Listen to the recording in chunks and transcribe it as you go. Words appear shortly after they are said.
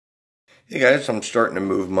Hey guys, I'm starting to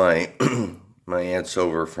move my my ants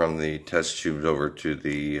over from the test tubes over to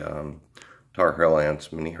the Tar Heel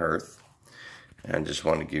ants mini hearth, and just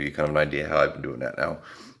want to give you kind of an idea how I've been doing that now.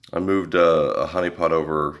 I moved a honey pot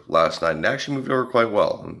over last night and actually moved over quite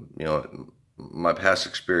well. You know, my past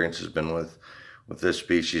experience has been with this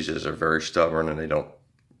species is they're very stubborn and they don't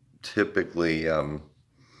typically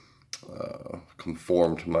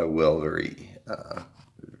conform to my will very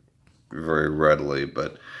readily,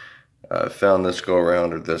 but found this go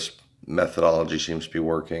around, or this methodology seems to be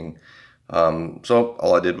working. So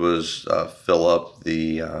all I did was fill up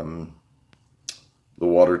the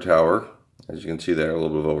water tower. As you can see there, a little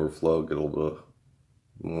bit of overflow, get a little bit of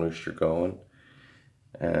moisture going,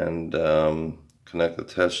 and connect the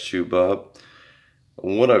test tube up.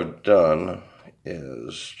 And what I've done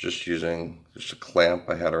is just using a clamp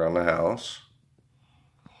I had around the house,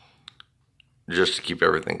 just to keep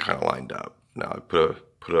everything kind of lined up. Now I put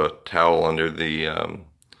a towel under the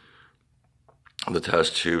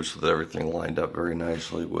test tube so that everything lined up very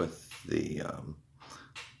nicely with the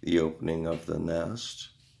opening of the nest,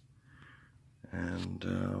 and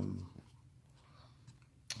I'm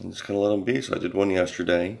just gonna let them be. So I did one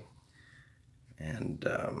yesterday, and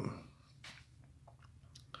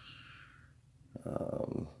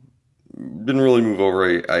didn't really move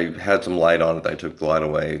over. I had some light on it. I took the light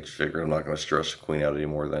away. Just figured I'm not going to stress the queen out any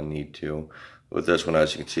more than I need to. With this one,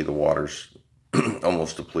 as you can see, the water's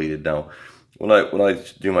almost depleted now. When I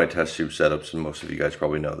do my test tube setups, and most of you guys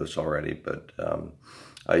probably know this already, but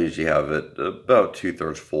I usually have it about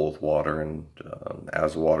 2/3 full with water, and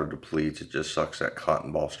as the water depletes, it just sucks that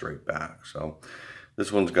cotton ball straight back. So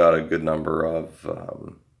this one's got a good number of,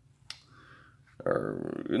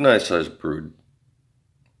 or a nice sized brood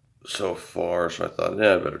so far, so I thought,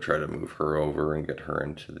 yeah, I better try to move her over and get her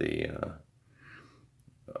into the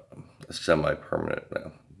a semi-permanent,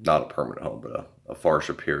 well, not a permanent home, but a far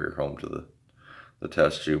superior home to the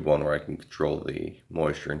test tube, one where I can control the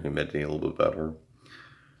moisture and humidity a little bit better.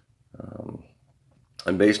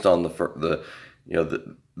 And based on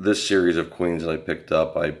this series of queens that I picked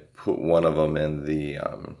up, I put one of them in the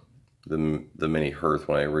mini hearth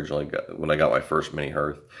when I got my first mini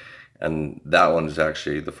hearth. And that one is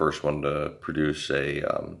actually the first one to produce a,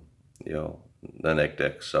 an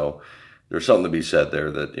So there's something to be said there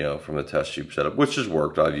that, from the test tube setup, which has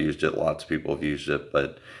worked. I've used it. Lots of people have used it.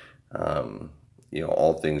 But,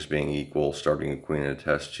 all things being equal, starting a queen in a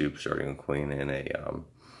test tube, starting a queen in a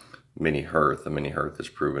mini hearth. The mini hearth has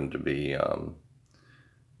proven to be, and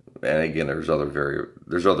again, there's other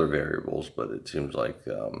variables, but it seems like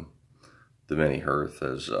the mini hearth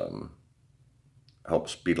has help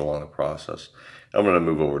speed along the process. I'm going to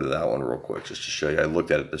move over to that one real quick just to show you. I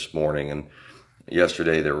looked at it this morning, and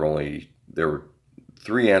yesterday there were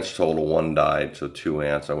 3 ants total. 1 died, so 2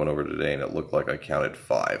 ants. I went over today and it looked like I counted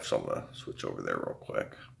 5, so I'm going to switch over there real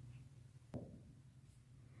quick.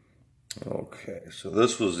 Okay, so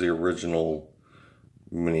this was the original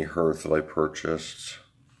mini hearth that I purchased.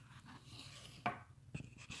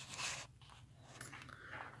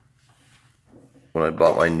 When I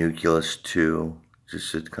bought my Nucleus 2,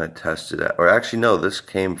 just to kind of test it out. Or actually, no, this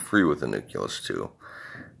came free with the Nucleus 2.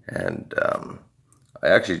 And I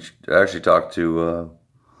actually talked to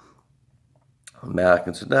Mac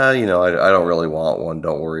and said, nah, I don't really want one.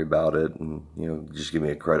 Don't worry about it. And, just give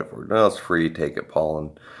me a credit for it. No, it's free. Take it, Paul.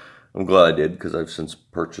 And I'm glad I did, because I've since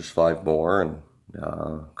purchased 5 more and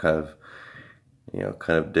kind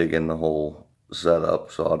of dig in the whole setup.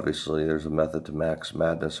 So obviously there's a method to Mac's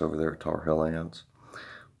madness over there at Tar Heel ants.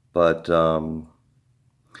 But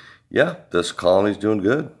yeah, this colony's doing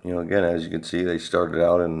good. Again, as you can see, they started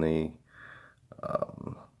out in the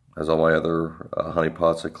as all my other honey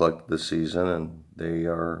pots I collected this season, and they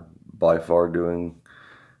are by far doing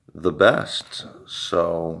the best.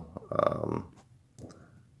 So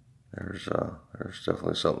there's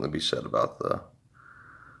definitely something to be said about the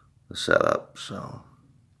setup. So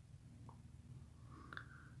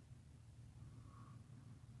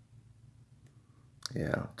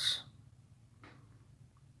yeah,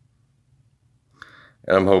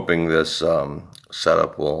 and I'm hoping this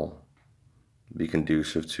setup will be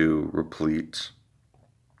conducive to repletes.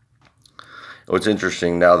 What's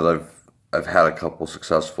interesting, now that I've had a couple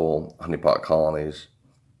successful honeypot colonies,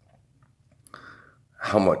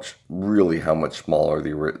 how much smaller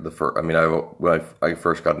the first. I mean, when I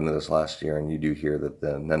first got into this last year, and you do hear that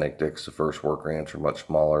the Myrmecocystus, the first worker ants, are much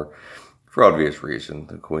smaller for obvious reason.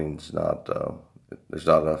 The queen's not. There's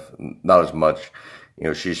not as much.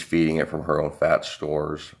 She's feeding it from her own fat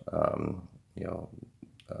stores.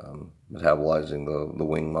 Metabolizing the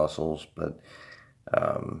wing muscles, but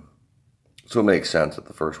So it makes sense that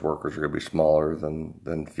the first workers are going to be smaller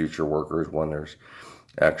than future workers when there's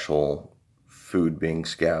actual food being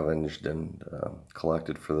scavenged and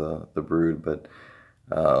collected for the brood. But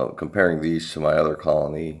comparing these to my other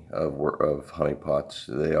colony of honeypots,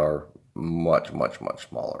 they are much, much, much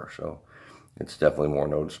smaller. So it's definitely more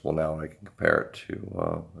noticeable now. I can compare it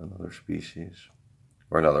to another species,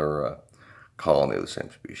 or another colony of the same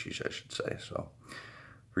species, I should say. So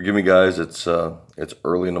forgive me, guys. It's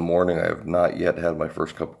early in the morning. I have not yet had my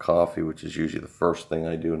first cup of coffee, which is usually the first thing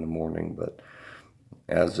I do in the morning. But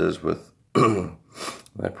as is with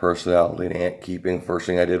my personality and ant keeping, first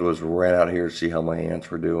thing I did was ran out here to see how my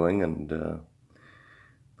ants were doing. And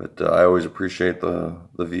but I always appreciate the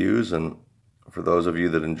views, and for those of you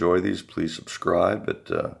that enjoy these, please subscribe.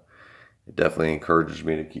 It definitely encourages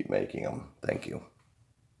me to keep making them. Thank you.